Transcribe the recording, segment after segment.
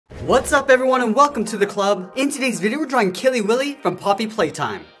What's up everyone and welcome to the club. In today's video we're drawing Killy Willy from Poppy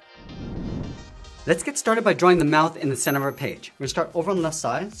Playtime. Let's get started by drawing the mouth in the center of our page. We're going to start over on the left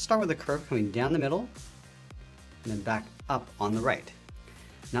side, start with a curve coming down the middle, and then back up on the right.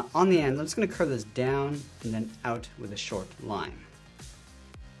 Now on the end, I'm just going to curve this down and then out with a short line.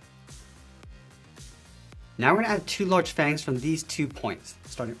 Now we're going to add two large fangs from these 2 points.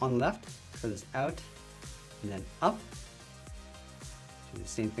 Starting on the left, curve this out and then up. Do the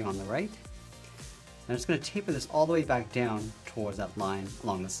same thing on the right. I'm just going to taper this all the way back down towards that line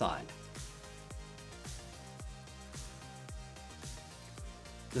along the side.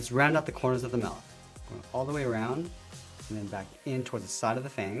 Let's round out the corners of the mouth. Going all the way around and then back in towards the side of the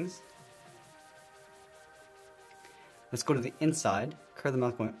fangs. Let's go to the inside, curve the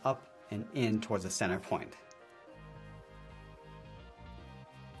mouth going up and in towards the center point.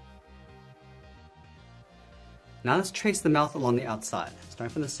 Now let's trace the mouth along the outside.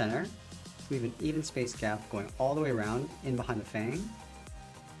 Starting from the center, leave an even spaced gap going all the way around in behind the fang,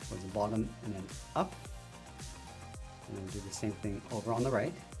 towards the bottom and then up. And then do the same thing over on the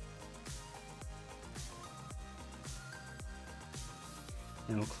right.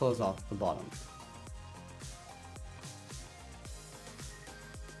 And we'll close off the bottom.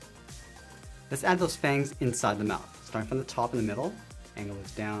 Let's add those fangs inside the mouth. Starting from the top in the middle, angle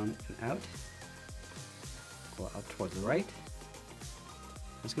this down and out. Go out towards the right.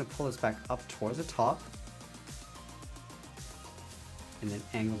 I'm just going to pull this back up towards the top and then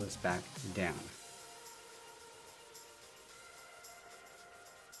angle this back down.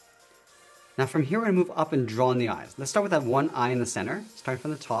 Now from here we're going to move up and draw in the eyes. Let's start with that one eye in the center. Starting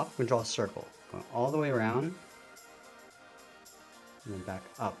from the top, we're going to draw a circle, going all the way around and then back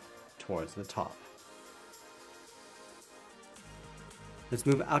up towards the top. Let's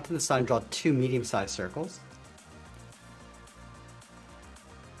move out to the side and draw two medium-sized circles.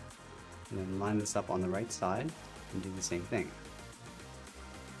 And then line this up on the right side and do the same thing.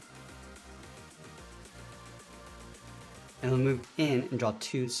 And we'll move in and draw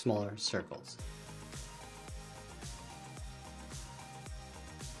two smaller circles.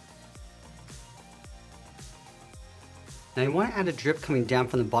 Now you want to add a drip coming down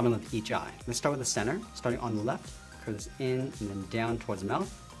from the bottom of each eye. Let's start with the center, starting on the left, curve this in and then down towards the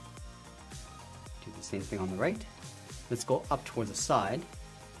mouth. Do the same thing on the right. Let's go up towards the side,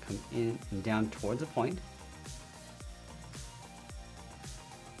 come in and down towards the point.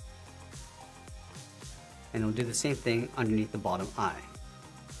 And we'll do the same thing underneath the bottom eye.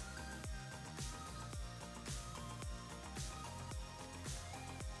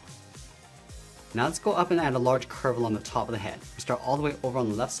 Now let's go up and add a large curve along the top of the head. We start all the way over on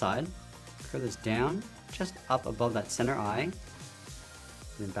the left side, curve this down, just up above that center eye, and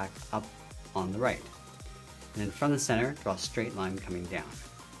then back up on the right. And then from the center, draw a straight line coming down.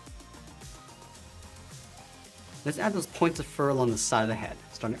 Let's add those points of fur along the side of the head.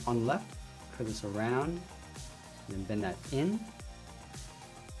 Starting on the left, curve this around, and then bend that in.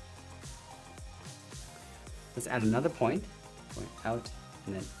 Let's add another point, going out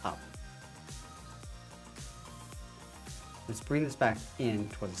and then up. Let's bring this back in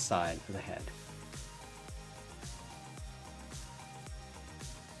towards the side of the head.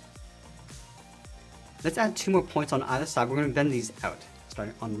 Let's add two more points on either side. We're going to bend these out.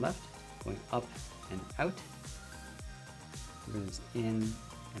 Starting on the left, going up and out. Bring this in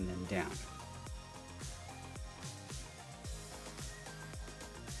and then down.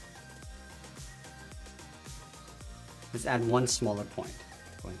 Let's add one smaller point,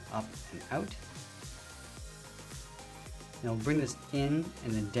 going up and out. Now we'll bring this in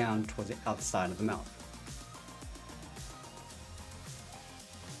and then down towards the outside of the mouth.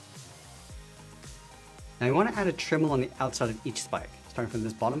 Now you want to add a trim along the outside of each spike. Starting from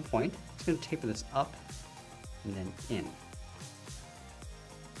this bottom point, I'm just going to taper this up and then in.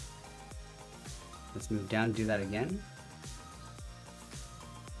 Let's move down and do that again.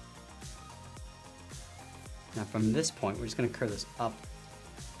 Now from this point, we're just going to curve this up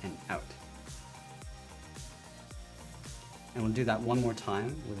and out. And we'll do that one more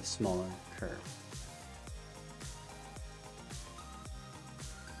time with a smaller curve.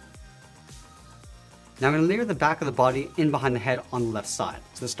 Now I'm going to layer the back of the body in behind the head on the left side.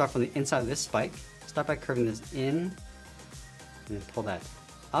 So let's start from the inside of this spike. Start by curving this in, and then pull that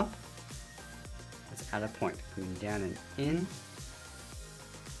up. Let's add a point, coming down and in.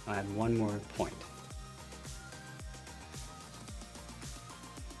 I'll add one more point.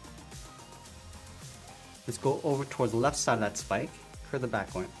 Let's go over towards the left side of that spike, curve the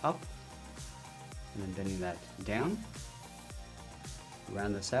back going up, and then bending that down.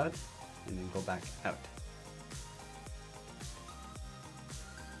 Round this out, and then go back out.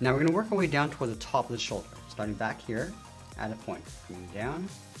 Now we're going to work our way down toward the top of the shoulder. Starting back here, add a point. Coming down,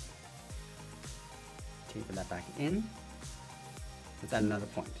 taper that back in. Let's add another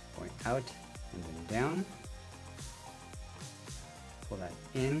point. Going out and then down. Pull that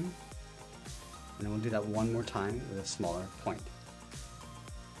in. And then we'll do that one more time with a smaller point.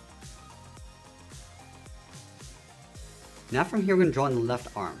 Now from here we're going to draw on the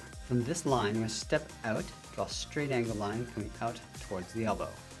left arm. From this line we're going to step out, draw a straight angle line coming out towards the elbow.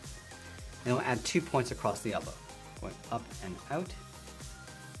 And we'll add 2 points across the elbow. Going up and out.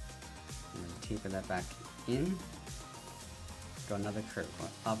 And then taper that back in. Draw another curve going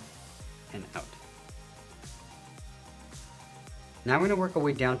up and out. Now we're going to work our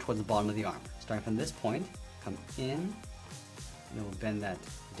way down towards the bottom of the arm. Starting from this point, come in, and then we'll bend that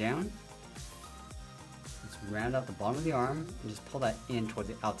down. Let's round out the bottom of the arm and just pull that in towards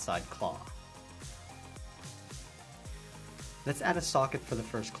the outside claw. Let's add a socket for the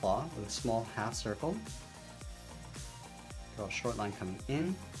first claw with a small half circle. Draw a short line coming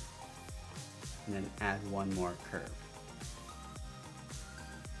in, and then add one more curve.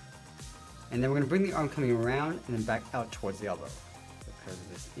 And then we're going to bring the arm coming around and then back out towards the elbow. So curve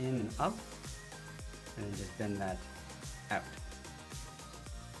this in and up, and then just bend that out.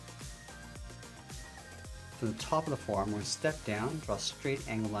 From the top of the forearm, we're going to step down, draw a straight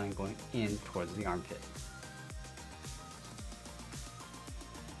angle line going in towards the armpit.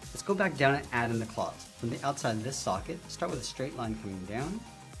 Let's go back down and add in the claws. From the outside of this socket, start with a straight line coming down,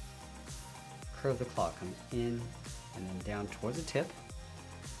 curve the claw coming in, and then down towards the tip.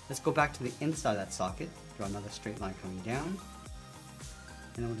 Let's go back to the inside of that socket, draw another straight line coming down,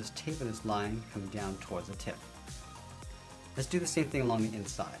 and then we'll just taper this line coming down towards the tip. Let's do the same thing along the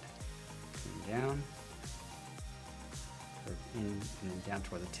inside. Coming down, curve in, and then down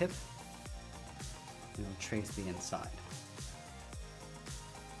toward the tip, and we'll trace the inside.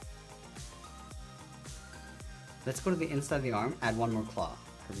 Let's go to the inside of the arm, add one more claw,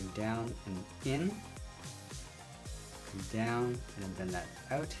 curving down and in, come down, and then bend that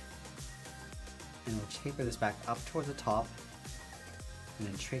out, and we'll taper this back up towards the top, and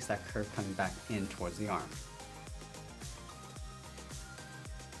then trace that curve coming back in towards the arm.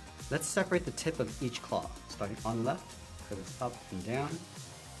 Let's separate the tip of each claw, starting on the left, curve this up and down,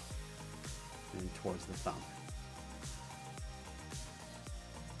 and then towards the thumb.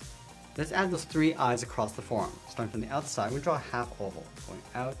 Let's add those 3 eyes across the forearm. Starting from the outside, we'll draw a half oval, going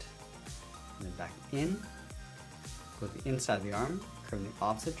out, and then back in. Go to the inside of the arm, curve in the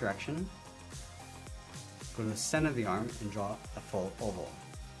opposite direction. Go to the center of the arm and draw a full oval.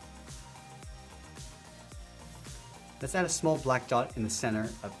 Let's add a small black dot in the center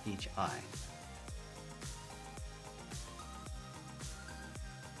of each eye.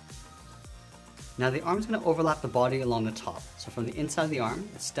 Now the arm is going to overlap the body along the top. So from the inside of the arm,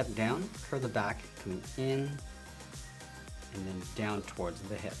 let's step down, curve the back, coming in, and then down towards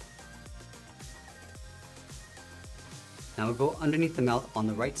the hip. Now we'll go underneath the mouth on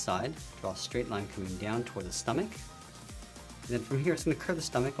the right side, draw a straight line coming down toward the stomach. And then from here, it's going to curve the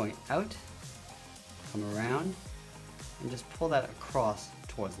stomach going out, come around, and just pull that across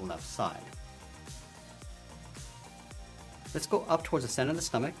towards the left side. Let's go up towards the center of the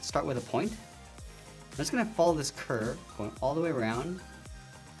stomach, start with a point. I'm just going to follow this curve, going all the way around,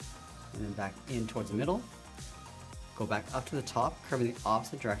 and then back in towards the middle. Go back up to the top, curving the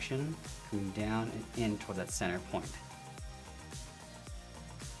opposite direction, coming down and in toward that center point.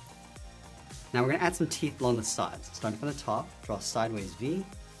 Now we're going to add some teeth along the sides. Starting from the top, draw a sideways V,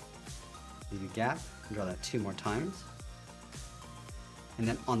 leave a gap, and draw that 2 more times. And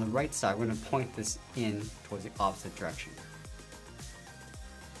then on the right side, we're going to point this in towards the opposite direction.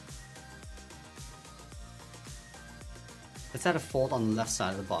 Let's add a fold on the left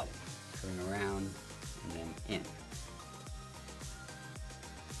side of the body, curving around and then in.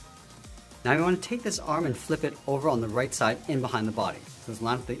 Now we want to take this arm and flip it over on the right side in behind the body. So let's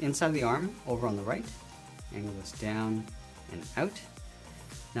line up the inside of the arm over on the right, angle this down and out.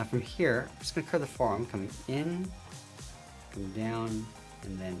 Now from here, I'm just going to curve the forearm coming in, come down,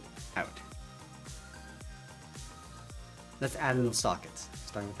 and then out. Let's add in those sockets,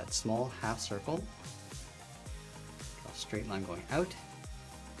 starting with that small half circle. Draw a straight line going out,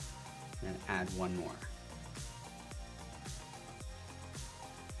 and then add one more.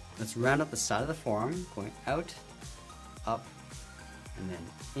 Let's round up the side of the forearm, going out, up, and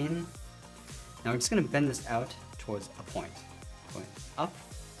then in. Now we're just going to bend this out towards a point, going up,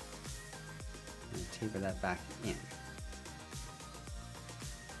 and taper that back in.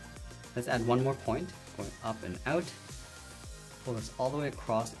 Let's add one more point, going up and out. Pull this all the way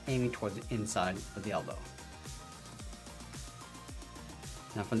across, aiming towards the inside of the elbow.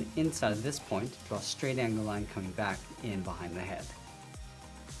 Now from the inside of this point, draw a straight angle line coming back in behind the head.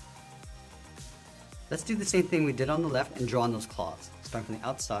 Let's do the same thing we did on the left and draw on those claws. Starting from the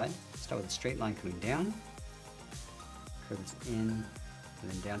outside, start with a straight line coming down, curve this in,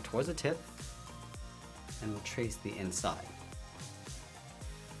 and then down towards the tip, and we'll trace the inside.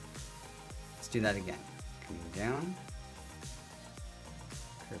 Let's do that again. Coming down,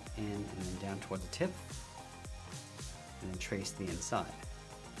 curve in, and then down towards the tip, and then trace the inside.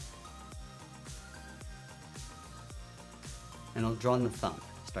 And I'll draw on the thumb.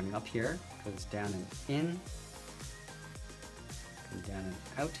 Starting up here, goes down and in, come down and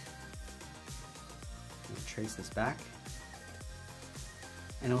out, and trace this back,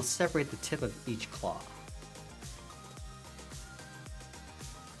 and it'll separate the tip of each claw.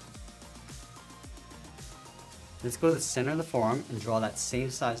 Let's go to the center of the forearm and draw that same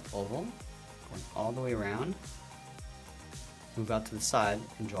sized oval, going all the way around, move out to the side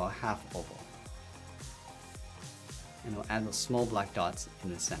and draw a half oval. And we'll add those small black dots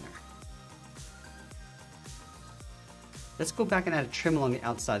in the center. Let's go back and add a trim along the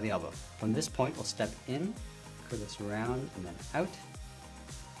outside of the elbow. From this point, we'll step in, curve this around and then out,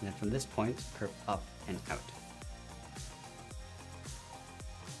 and then from this point, curve up and out.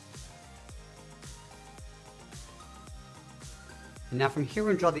 And now from here,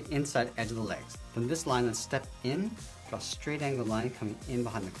 we're going to draw the inside edge of the legs. From this line, let's step in, draw a straight angle line coming in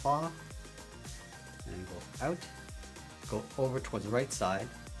behind the claw, and then go out, go over towards the right side,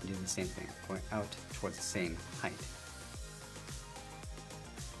 and do the same thing, going out towards the same height.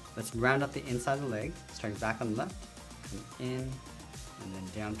 Let's round up the inside of the leg, starting back on the left, come in, and then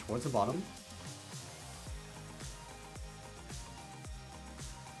down towards the bottom.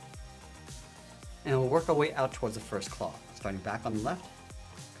 And we'll work our way out towards the first claw. Starting back on the left,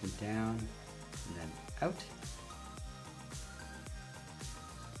 come down, and then out.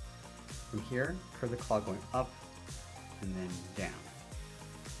 From here, curve the claw going up, and then down.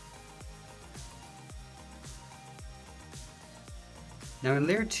 Now we're going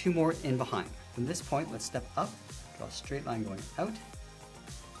to layer two more in behind. From this point, let's step up, draw a straight line going out,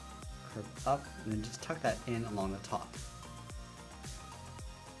 curve up, and then just tuck that in along the top.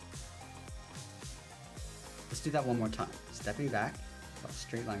 Let's do that one more time. Stepping back, draw a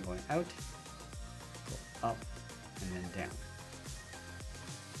straight line going out, go up, and then down.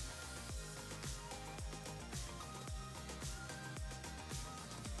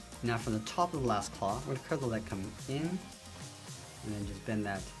 Now from the top of the last claw, we're going to curve the leg coming in, and then just bend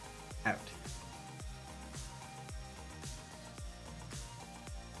that out.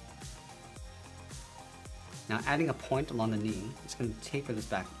 Now adding a point along the knee, it's going to taper this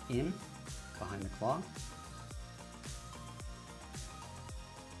back in behind the claw.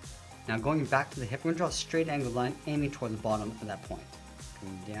 Now going back to the hip, we're going to draw a straight angled line aiming toward the bottom of that point.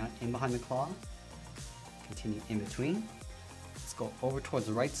 Coming down in behind the claw, continue in between. Let's go over towards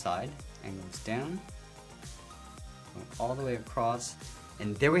the right side, angle this down, going all the way across,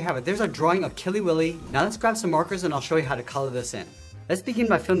 and there we have it. There's our drawing of Killy Willy. Now let's grab some markers and I'll show you how to color this in. Let's begin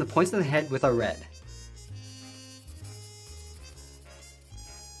by filling the points of the head with our red.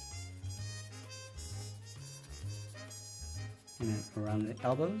 And then around the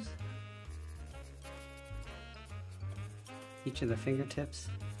elbows, each of the fingertips,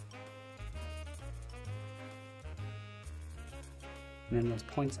 and then those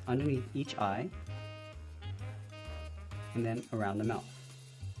points underneath each eye, and then around the mouth.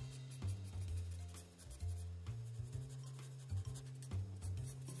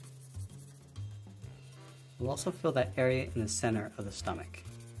 We'll also fill that area in the center of the stomach,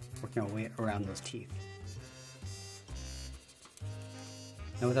 working our way around those teeth.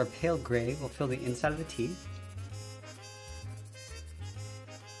 Now with our pale gray, we'll fill the inside of the teeth,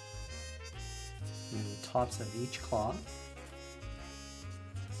 and the tops of each claw,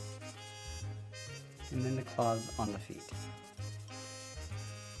 and then the claws on the feet.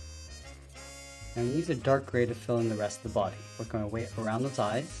 Now we use a dark gray to fill in the rest of the body. Working our way around those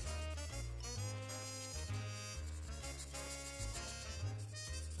eyes,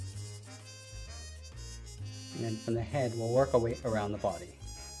 and then from the head we'll work our way around the body.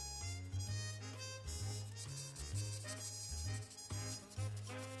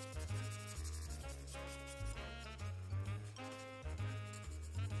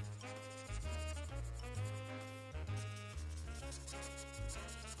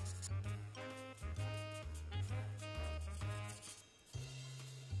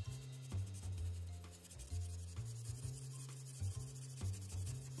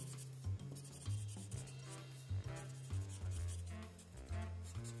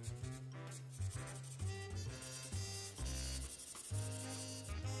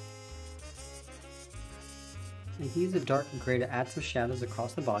 And use a dark gray to add some shadows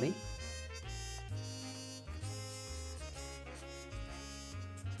across the body.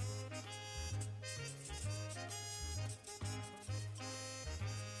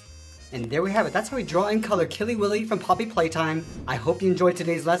 And there we have it. That's how we draw and color Killy Willy from Poppy Playtime. I hope you enjoyed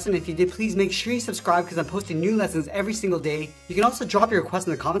today's lesson. If you did, please make sure you subscribe because I'm posting new lessons every single day. You can also drop your requests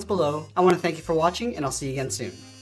in the comments below. I want to thank you for watching, and I'll see you again soon.